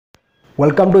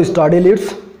Welcome to Study Leads.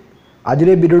 আজিৰ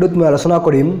এই ভিডিঅ'টোত মই আলোচনা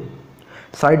কৰিম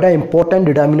চাৰিটা ইম্পৰ্টেণ্ট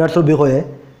ডিটাৰমিনাৰ্ছৰ বিষয়ে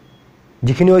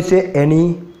যিখিনি হৈছে এনি,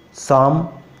 সাম,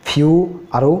 ফিউ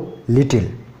আৰু লিটিল।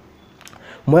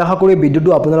 মই আশা কৰোঁ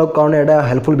ভিডিঅ'টো আপোনালোকৰ কাৰণে এটা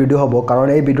হেল্পফুল ভিডিঅ' হ'ব কাৰণ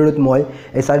এই ভিডিঅ'টোত মই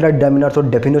এই চাৰিটা ডিটাৰমিনাৰ্ছৰ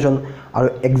ডেফিনেশ্যন আৰু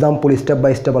এক্সাম্পল ষ্টেপ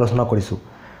বাই ষ্টেপ আলোচনা কৰিছোঁ।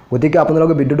 গতিকে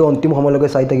আপোনালোকে ভিডিঅ'টো অন্তিম সময়লৈকে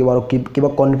চাই থাকিব আৰু কিবা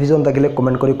কনফিউজন থাকিলে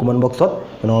কমেণ্ট কৰি কমেণ্ট বক্সত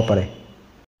জনাব পাৰে।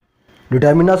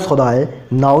 ডিটাৰমিনাৰ্ছ সদায়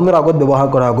নাউনৰ আগত ব্যৱহাৰ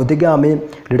কৰা হয়, গতিকে আমি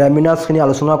ডিটাৰমিনাৰ্ছখিনি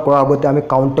আলোচনা কৰাৰ আগতে আমি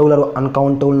কাউণ্টেবল আৰু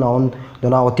আনকাউণ্টেবল নাউন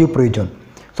জনা অতি প্ৰয়োজন।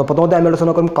 চ' প্ৰথমতে আমি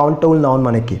আলোচনা কৰিম কাউণ্টেবল নাউন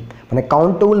মানে কি। মানে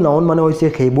কাউণ্টেবল নাউন মানে হৈছে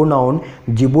সেইবোৰ নাউন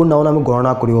যিবোৰ নাউন আমি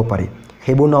গণনা কৰিব পাৰি,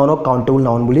 সেইবোৰ নাউনক কাউণ্টেবল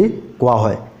নাউন বুলি কোৱা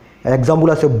হয়। এক্সাম্পল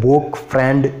আছে book,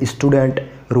 friend, student,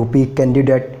 rupee,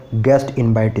 candidate, guest,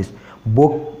 ইনভাইটিছ।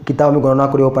 Book কিতাপ আমি গণনা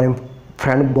কৰিব পাৰিম,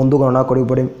 ফ্ৰেণ্ড বন্ধু গণনা কৰিব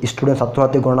পাৰিম, ষ্টুডেণ্ট ছাত্ৰ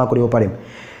ছাত্ৰী গণনা কৰিব পাৰিম,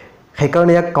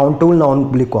 সেইকাৰণে ইয়াক কাউণ্টেবল নাউন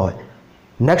বুলি কোৱা হয়।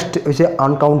 নেক্সট হৈছে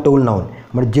আনকাউণ্টেবল নাউন,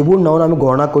 মানে যিবোৰ নাউন আমি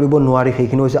গণনা কৰিব নোৱাৰি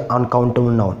সেইখিনি হৈছে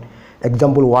আনকাউণ্টেবল নাউন।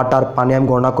 এক্সাম্পল ৱাটাৰ, পানী আমি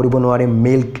গণনা কৰিব নোৱাৰিম,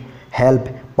 মিল্ক, হেল্প,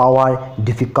 পাৱাৰ,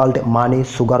 ডিফিকাল্ট, মানি,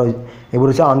 চুগাৰ, এইবোৰ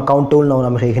হৈছে আনকাউণ্টেবল নাউন,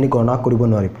 আমি সেইখিনি গণনা কৰিব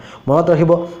নোৱাৰিম। মনত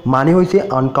ৰাখিব মানি হৈছে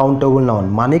আনকাউণ্টেবল নাউন,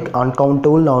 মানিক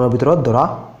আনকাউণ্টেবল নাউনৰ ভিতৰত ধৰা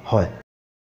হয়।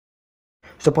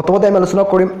 চ' প্ৰথমতে আমি আলোচনা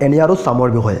কৰিম এনি আৰু সামৰ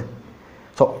বিষয়ে।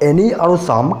 চ' এনি আৰু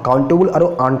সাম কাউণ্টেবল আৰু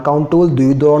আনকাউণ্টেবল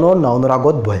দুই ধৰণৰ নাউনৰ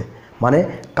আগত বহে। মানে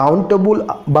কাউণ্টেবল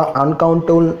বা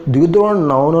আনকাউণ্টেবল দুই ধৰণৰ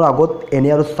নাউনৰ আগত এনি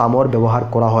আৰু সামৰ ব্যৱহাৰ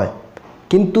কৰা হয়,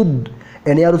 কিন্তু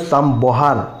এনি আৰু সাম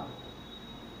বহাৰ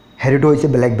হেৰিটো হৈছে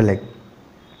বেলেগ বেলেগ।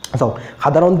 চাওক,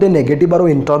 সাধাৰণতে নেগেটিভ আৰু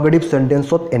ইণ্টাৰগেটিভ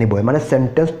চেণ্টেন্সত এনি বহে। মানে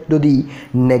চেণ্টেন্স যদি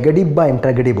নেগেটিভ বা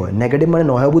ইণ্টাৰগেটিভ হয়, নেগেটিভ মানে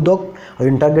নহয়বোধক আৰু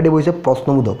ইণ্টাৰগেটিভ হৈছে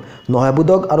প্ৰশ্নবোধক।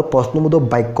 নহয়বোধক আৰু প্ৰশ্নবোধক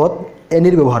বাক্যত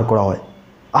এনিৰ ব্যৱহাৰ কৰা হয়।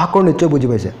 আশা কৰোঁ নিশ্চয় বুজি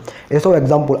পাইছে। এই চব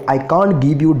example, I can't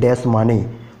give U ডেছ মানি,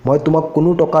 মই তোমাক কোনো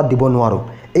টকা দিব নোৱাৰোঁ।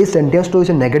 এই চেণ্টেন্সটো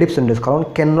হৈছে নেগেটিভ চেণ্টেন্স, কাৰণ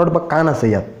কেন নট বা কান আছে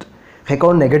ইয়াত,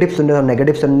 সেইকাৰণে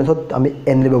নেগেটিভ চেণ্টেন্সত আমি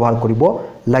এনিৰ ব্যৱহাৰ কৰিব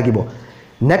লাগিব।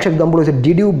 নেক্সট এক্সাম্পল হৈছে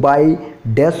did U by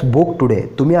dash book today,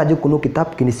 তুমি আজি কোনো কিতাপ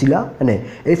কিনিছিলা নে।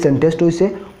 এই চেণ্টেন্সটো হৈছে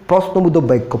প্ৰশ্নবোধক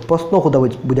বাক্য, প্ৰশ্ন সোধা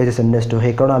বুজাইছে চেণ্টেন্সটো,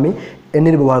 সেইকাৰণে আমি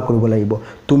এনিৰ ব্যৱহাৰ কৰিব লাগিব।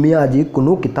 তুমি আজি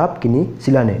কোনো কিতাপ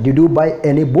কিনিছিলা নে, did U by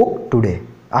any book today.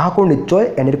 আশা কৰোঁ নিশ্চয়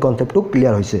এনিৰ কনচেপ্টটো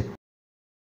ক্লিয়াৰ হৈছে।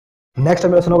 নেক্সট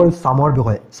আমি আলোচনা কৰিম সামৰ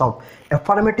বিষয়ে। চাওক,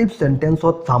 এফাৰ্মেটিভ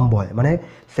চেণ্টেন্সত সাম বহে। মানে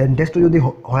চেণ্টেন্সটো যদি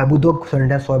হয়বোধক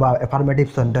চেণ্টেন্স হয় বা এফাৰ্মেটিভ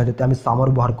চেণ্টেন্স, তেতিয়া আমি সামৰ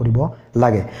ব্যৱহাৰ কৰিব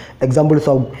লাগে। এক্সাম্পল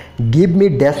চাওক, গিভ মি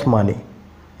ডেছ মানি,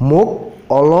 মোক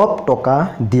অলপ টকা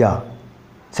দিয়া।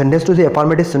 চেণ্টেন্সটো হৈছে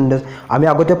এফাৰ্মেটিভ চেণ্টেন্স। আমি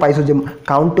আগতে পাইছোঁ যে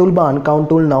কাউণ্টেবল বা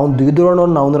আনকাউণ্টেবল নাউন দুই ধৰণৰ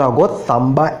নাউনৰ আগত সাম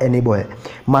বা এনি বহে।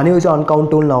 মানি হৈছে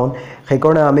আনকাউণ্টেবল নাউন,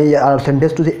 সেইকাৰণে আমি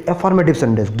চেণ্টেন্সটো হৈছে এফাৰ্মেটিভ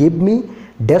চেণ্টেন্স। গিভ মি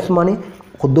ডেছ মানি,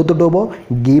 শুদ্ধটোতো হ'ব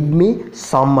গিভ মি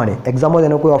সাম মানি। এক্সাম্পল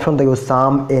এনেকৈ অপশ্যন থাকিব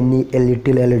সাম, any, a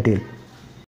little, a little.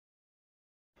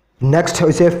 Next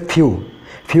হৈছে ফিউ।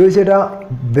 ফিউ হৈছে এটা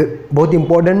বহুত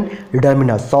ইম্পৰ্টেণ্ট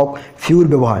ডিটাৰমিনাৰ। চাওক, ফিউৰ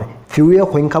ব্যৱহাৰ, ফিউৱে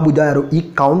সংখ্যা বুজায় আৰু ই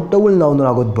কাউণ্টেবল নাউনৰ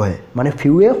আগত বহে। মানে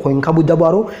ফিউৱে সংখ্যা বুজাব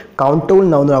আৰু কাউণ্টেবল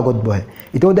নাউনৰ আগত বহে।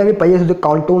 ইতিমধ্যে আমি পাই আছোঁ যে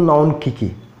কাউণ্টেবল নাউন কি কি।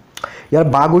 ইয়াৰ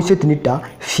ভাগ হৈছে তিনিটা,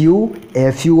 ফিউ, এ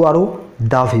ফিউ আৰু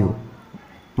দ্য ফিউ।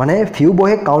 মানে ফিউ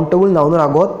বহে কাউণ্টেবল নাউনৰ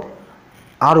আগত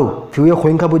আৰু ফিউৱে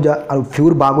সংখ্যা বুজা, আৰু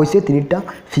ফিউৰ ভাগ হৈছে তিনিটা,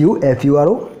 ফিউ, এ ফিউ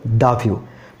আৰু দ্য ফিউ।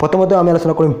 প্ৰথমতে আমি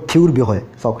আলোচনা কৰিম ফিউৰ বিষয়ে।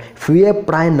 চাওক, ফিউৱে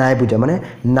প্ৰায় নাই বুজায়, মানে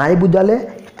নাই বুজালে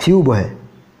ফিউ বহে,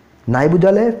 নাই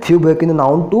বুজালে ফিউ বহে, কিন্তু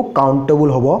নাউনটো কাউণ্টেবল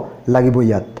হ'ব লাগিব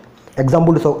ইয়াত।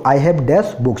 এক্সাম্পলটো চাওক, আই হেভ ডেছ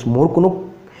বুকছ, মোৰ কোনো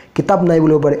কিতাপ নাই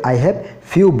বুলিব পাৰি, আই have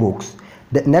few books.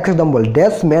 Next example,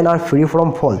 dash man R free from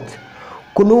fault,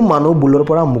 কোনো মানুহ ভুলৰ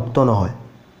পৰা মুক্ত নহয়।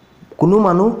 কোনো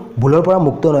মানুহ ভুলৰ পৰা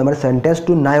মুক্ত নহয়, মানে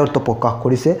চেণ্টেন্সটো নাই অৰ্থ প্ৰকাশ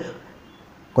কৰিছে,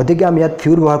 গতিকে আমি ইয়াত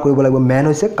ফিউৰ ব্যৱহাৰ কৰিব লাগিব। মেন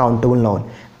হৈছে countable noun,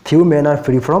 few man R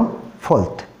free from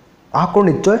fault. আশা কৰোঁ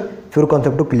নিশ্চয় ফিউৰ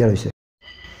কনচেপ্টটো ক্লিয়াৰ হৈছে।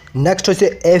 নেক্সট হৈছে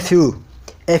এ ফিউ।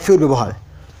 এ ফিউৰ ব্যৱহাৰ।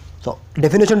 চ'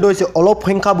 ডেফিনেশ্যনটো হৈছে অলপ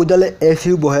সংখ্যা বুজালে এ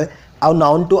ফিউ বহে আৰু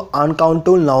নাউনটো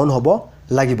আনকাউণ্টেবল নাউন হ'ব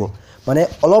লাগিব। মানে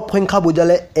অলপ সংখ্যা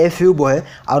বুজালে এ ফিউ বহে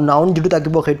আৰু নাউন যিটো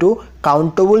থাকিব সেইটো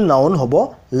কাউণ্টেবল নাউন হ'ব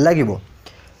লাগিব।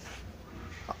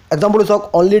 এক্সাম্পল চাওক,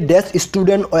 only dash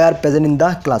student ৱেৰ present in the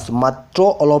class, মাত্ৰ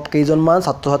অলপ কেইজনমান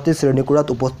ছাত্ৰ ছাত্ৰী শ্ৰেণীকোঠাত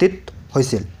উপস্থিত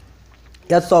হৈছিল।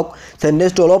 ইয়াত চাওক,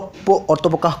 চেণ্টেন্সটো অলপ অৰ্থ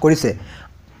প্ৰকাশ কৰিছে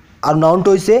আৰু নাউনটো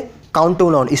হৈছে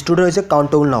কাউণ্টেবল নাউন, ষ্টুডেণ্ট হৈছে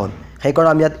কাউণ্টেবল নাউন, সেইকাৰণে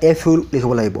আমি ইয়াত এ ফিউ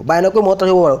লিখিব লাগিব। বা এনেকৈ মনত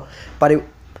ৰাখিব পাৰি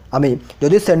আমি,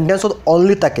 যদি চেণ্টেন্সত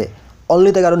অনলি থাকে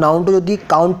আৰু নাউনটো যদি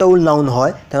কাউণ্টেবল নাউন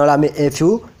হয় তেনেহ'লে আমি এ ফিউ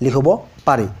লিখিব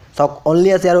পাৰি। চাওক, অনলি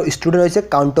আছে আৰু ষ্টুডেণ্ট হৈছে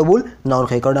কাউণ্টেবল নাউন,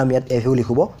 সেইকাৰণে আমি ইয়াত এ ফিউ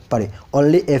লিখিব পাৰি।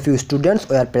 Only a few students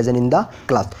ৱেৰ present in the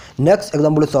class. Next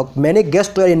example চাওক, মেনি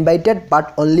গেষ্ট ৱেৰ ইনভাইটেড বাট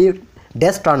অনলি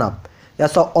ডেছ টাৰ্ণ আপ।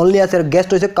 ইয়াত চাওক, অনলি আছে আৰু গেষ্ট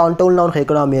হৈছে কাউণ্টেবল নাউন,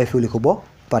 সেইকাৰণে আমি এ ফিউ লিখিব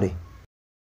পাৰি।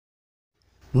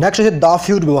 নেক্সট হৈছে দ্য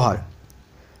ফিউৰ ব্যৱহাৰ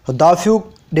দ্য ফিউ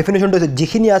ডেফিনেশ্যনটো হৈছে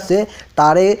যিখিনি আছে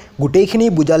তাৰে গোটেইখিনি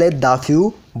বুজালে দ্য ফিউ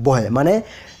বহে মানে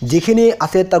যিখিনি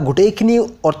আছে তাৰ গোটেইখিনি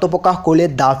অৰ্থ প্ৰকাশ কৰিলে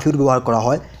দ্য ফিউৰ ব্যৱহাৰ কৰা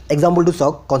হয় এক্সাম্পলটো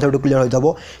চাওক কনচেপ্টটো ক্লিয়াৰ হৈ যাব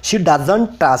শ্বি doesn't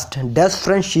trust dash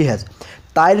friend Shi has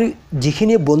তাইৰ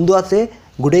যিখিনি বন্ধু আছে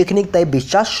গোটেইখিনিক তাই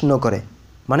বিশ্বাস নকৰে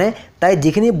মানে তাই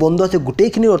যিখিনি বন্ধু আছে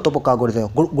গোটেইখিনি অৰ্থ প্ৰকাশ কৰিছে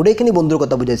গোটেইখিনি বন্ধুৰ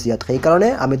কথা বুজাইছে ইয়াত সেইকাৰণে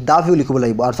আমি দ্য ফিউ লিখিব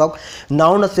লাগিব আৰু চাওক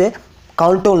নাউন আছে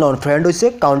কাউণ্টেবল নাউন ফ্ৰেণ্ড হৈছে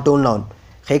কাউণ্টেবল নাউন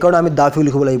সেইকাৰণে আমি দ্য ফিউ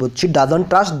লিখিব লাগিব শ্বি doesn't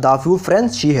trust the few friends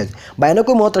Shi has বা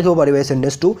এনেকৈ মনত ৰাখিব পাৰিব এই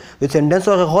চেণ্টেন্সটো এই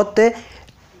চেণ্টেন্সৰ শেষতে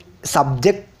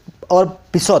ছাবজেক্টৰ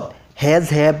পিছত হেজ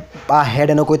হেভ বা হেড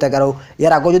এনেকৈ থাকে আৰু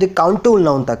ইয়াৰ আগত যদি কাউণ্টেবল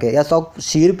নাউন থাকে ইয়াৰ চাওক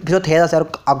চিৰ পিছত হেজ আছে আৰু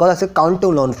আগত আছে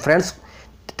কাউণ্টেবল নাউন ফ্ৰেণ্ডছ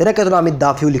তেনেকৈ আমি দ্য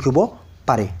ফিউ লিখিব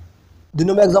পাৰি 2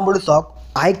 নম্বৰ এক্সাম্পলটো চাওক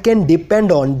I can depend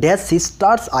on dash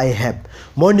sisters I have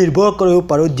মই নিৰ্ভৰ কৰিব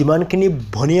পাৰোঁ যিমানখিনি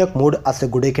ভনীয়েক মোৰ আছে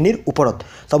গোটেইখিনিৰ ওপৰত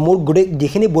চ' মোৰ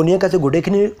যিখিনি ভনীয়েক আছে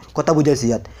গোটেইখিনিৰ কথা বুজাইছে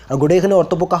ইয়াত আৰু গোটেইখিনি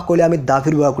অৰ্থ প্ৰকাশ কৰিলে আমি দ্য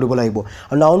ফিউ ব্যৱহাৰ কৰিব লাগিব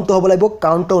আৰু নাউনটো হ'ব লাগিব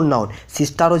কাউণ্টেবল নাউন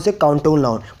ছিষ্টাৰ হৈছে কাউণ্টেবল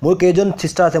নাউন মোৰ কেইজন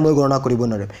ছিষ্টাৰ আছে মই গণনা কৰিব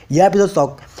নোৱাৰিম ইয়াৰ পিছত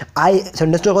চাওক আই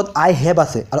চেণ্টেন্সটোৰ আগত আই হেভ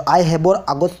আছে আৰু আই হেভৰ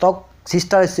আগত চাওক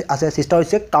ছিষ্টাৰ আছে ছিষ্টাৰ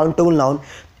হৈছে কাউণ্টেবল নাউন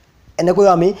এনেকৈ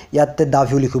আমি ইয়াতে দ্য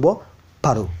ফিউ লিখিব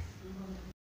পাৰোঁ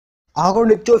আশা কৰোঁ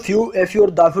নিশ্চয় ফিউ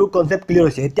দ্য ফিউৰ কনচেপ্ট ক্লিয়াৰ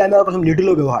হৈছে এতিয়া আমি আৰু প্ৰথম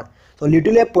লিটিলৰ ব্যৱহাৰ চ'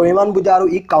 লিটিলে পৰিমাণ বুজা আৰু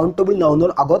ই কাউণ্টেবল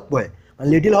নাউনৰ আগত বহে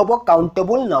লিটিল হ'ব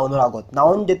কাউণ্টেবল নাউনৰ আগত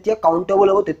নাউন যেতিয়া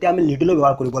কাউণ্টেবল হ'ব তেতিয়া আমি লিটিলৰ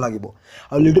ব্যৱহাৰ কৰিব লাগিব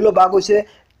আৰু লিটিলৰ ভাগ হৈছে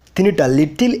তিনিটা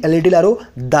লিটিল এলিটিল আৰু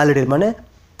দ্য লিটিল মানে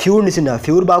ফিউৰ নিচিনা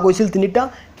ফিউৰ ভাগ হৈছিল তিনিটা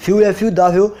ফিউ দ্য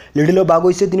ফিউ লিটিলৰ ভাগ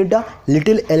হৈছে তিনিটা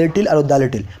লিটিল এলিটিল আৰু দ্য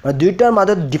লিটিল মানে দুয়োটাৰ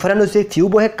মাজত ডিফাৰেঞ্চ হৈছে ফিউ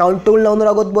বহে কাউণ্টেবল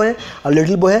নাউনৰ আগত বহে আৰু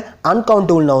লিটিল বহে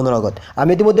আনকাউণ্টেবল নাউনৰ আগত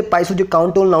আমি ইতিমধ্যে পাইছোঁ যে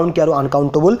কাউণ্টেবল নাউন কি আৰু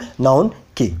আনকাউণ্টেবল নাউন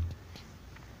কি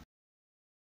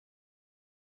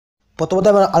প্ৰথমতে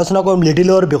আমি আলোচনা কৰিম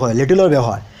লিটিলৰ বিষয়ে লিটিলৰ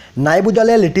ব্যৱহাৰ নাই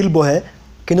বুজালে লিটিল বহে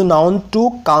কিন্তু নাউনটো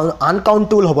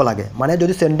আনকাউণ্টেবল হ'ব লাগে মানে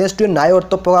যদি চেণ্টেন্সটোৱে নাই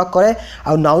অৰ্থ প্ৰকাশ কৰে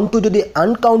আৰু নাউনটো যদি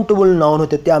আনকাউণ্টেবল নাউন হয়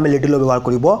তেতিয়া আমি লিটিলৰ ব্যৱহাৰ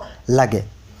কৰিব লাগে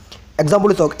এক্সাম্পল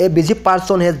চাওক এ busy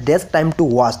person has dash time to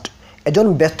ৱাষ্ট এজন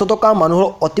ব্যস্ত থকা মানুহৰ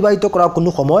অতিবাহিত কৰাৰ কোনো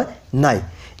সময় নাই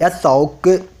ইয়াত চাওক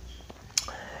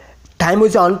টাইম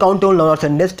হৈছে আনকাউণ্টেবল নাউন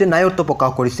চেণ্টেন্সটোৱে নাই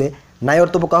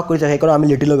অৰ্থ প্ৰকাশ কৰিছে সেইকাৰণে আমি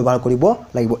লিটিলৰ ব্যৱহাৰ কৰিব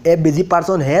লাগিব এ busy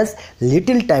person has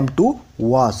little time to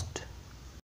ৱাষ্ট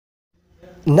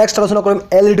next আলোচনা কৰিম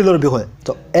এ লিটিলৰ বিষয়ে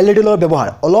ত' এ লিটিলৰ ব্যৱহাৰ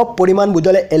অলপ পৰিমাণ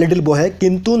বুজালে এ লিটিল বহে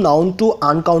কিন্তু নাউনটো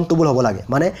আনকাউণ্টেবল হ'ব লাগে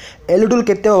মানে এ লিটিল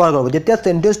কেতিয়া ব্যৱহাৰ কৰিব যেতিয়া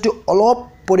চেণ্টেন্সটো অলপ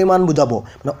পৰিমাণ বুজাব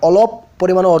মানে অলপ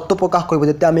পৰিমাণৰ অৰ্থ প্ৰকাশ কৰিব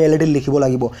তেতিয়া আমি এ লিটিল লিখিব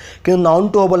লাগিব কিন্তু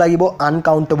নাউনটো হ'ব লাগিব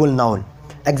আনকাউণ্টেবল নাউন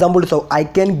এক্সাম্পল চাওক I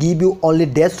can give U only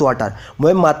dash water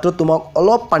মই মাত্ৰ তোমাক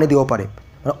অলপ পানী দিব পাৰিম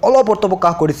মানে অলপ অৰ্থ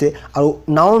প্ৰকাশ কৰিছে আৰু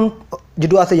নাউন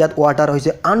যিটো আছে ইয়াত ৱাটাৰ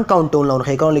হৈছে আনকাউণ্টেবল নাউন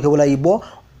সেইকাৰণে লিখিব লাগিব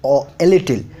a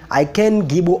little I can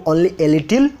give U only a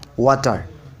little water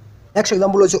next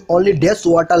example হৈছে only dash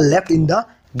water left in the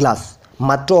glass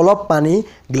মাত্ৰ অলপ পানী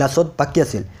গ্লাছত বাকী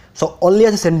আছিল চ' অনলি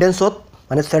আছে চেণ্টেন্সত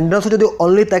মানে চেণ্টেন্সত যদি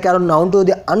অনলি থাকে আৰু নাউনটো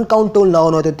যদি আনকাউণ্টেবল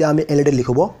নাউন হয় তেতিয়া আমি এ লিটিল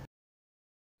লিখিব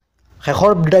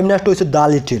শেষৰ ডিটাৰমিনাৰটো হৈছে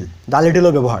দ্য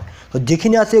লিটিলৰ ব্যৱহাৰ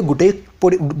যিখিনি আছে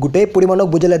গোটেই পৰিমাণক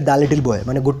বুজালে দ্য লিটিল বহে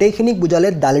মানে গোটেইখিনিক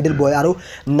বুজালে দ্য লিটিল বহে আৰু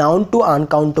নাউনটো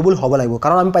আনকাউণ্টেবল হ'ব লাগিব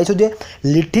কাৰণ আমি পাইছোঁ যে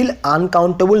লিটিল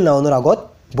আনকাউণ্টেবল নাউনৰ আগত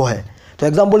বহে ত'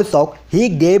 এক্সাম্পল চাওক he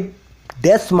gave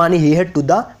dash money he head to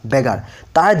the বেগাৰ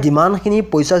তাৰ যিমানখিনি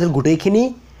পইচা আছিল গোটেইখিনি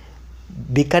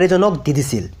ভিক্ষাৰীজনক দি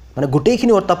দিছিল মানে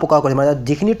গোটেইখিনি অৰ্থ প্ৰকাশ কৰিছে মানে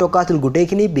যিখিনি টকা আছিল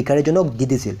গোটেইখিনি ভিক্ষাৰীজনক দি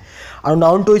দিছিল আৰু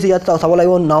নাউনটো হৈছে ইয়াত চাব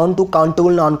লাগিব নাউনটো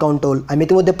কাউণ্টেবল না আনকাউণ্টেবল আমি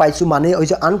ইতিমধ্যে পাইছোঁ মানে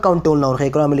হৈছে আনকাউণ্টেবল নাউন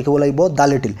সেইকাৰণে আমি লিখিব লাগিব দ্য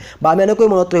লিটিল বা আমি এনেকৈ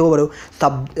মনত ৰাখিব পাৰোঁ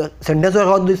চেণ্টেন্সৰ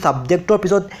আগত যদি ছাবজেক্টৰ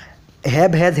পিছত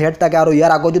হেভ হেজ হেড থাকে আৰু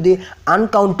ইয়াৰ আগত যদি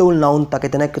আনকাউণ্টেবল নাউন থাকে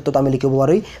তেনে ক্ষেত্ৰত আমি লিখিব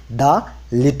পাৰোঁ দ্য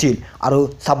লিটিল আৰু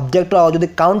ছাবজেক্টৰ আগত যদি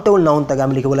কাউণ্টেবল নাউন থাকে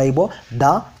আমি লিখিব লাগিব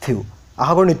দ্য ফিউ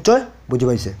আশা কৰোঁ নিশ্চয় বুজি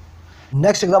পাইছে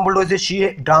নেক্সট এক্সাম্পলটো হৈছে শ্বি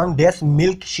drunk dash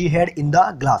milk Shi head in the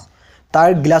glass তাৰ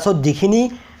গ্লাছত যিখিনি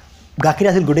গাখীৰ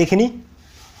আছিল গোটেইখিনি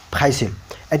খাইছিল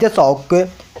এতিয়া চাওক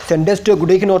চেণ্টেন্সটোৱে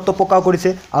গোটেইখিনি অৰ্থ প্ৰকাশ কৰিছে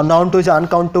আৰু নাউনটো হৈছে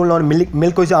আনকাউণ্টেবল নাউন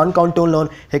মিল্ক হৈছে আনকাউণ্টেবল নাউন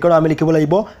সেইকাৰণে আমি লিখিব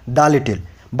লাগিব দ্য লিটিল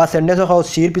বা চেণ্টেন্সৰ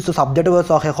চিৰ পিছত ছাবজেক্টৰ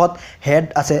শেষত হেড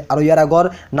আছে আৰু ইয়াৰ আগৰ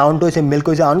নাউনটো হৈছে মিল্ক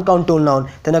হৈছে আনকাউণ্টেবল নাউন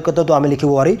তেনে ক্ষেত্ৰতো আমি লিখিব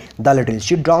পাৰি the little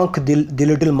Shi drunk the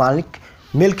little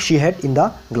milk Shi head in the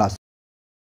glass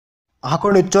আশা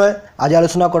কৰোঁ নিশ্চয় আজি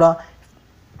আলোচনা কৰা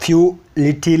ফিউ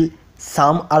লিটিল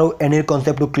সাম আৰু এনিৰ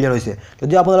কনচেপ্টটো ক্লিয়াৰ হৈছে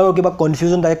যদি আপোনালোকৰ কিবা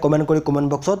কনফিউজন থাকে কমেণ্ট কৰি কমেণ্ট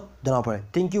বক্সত জনাব পাৰে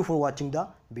থ্যাংক ইউ ফৰ ৱাচিং দ্য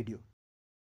ভিডিঅ'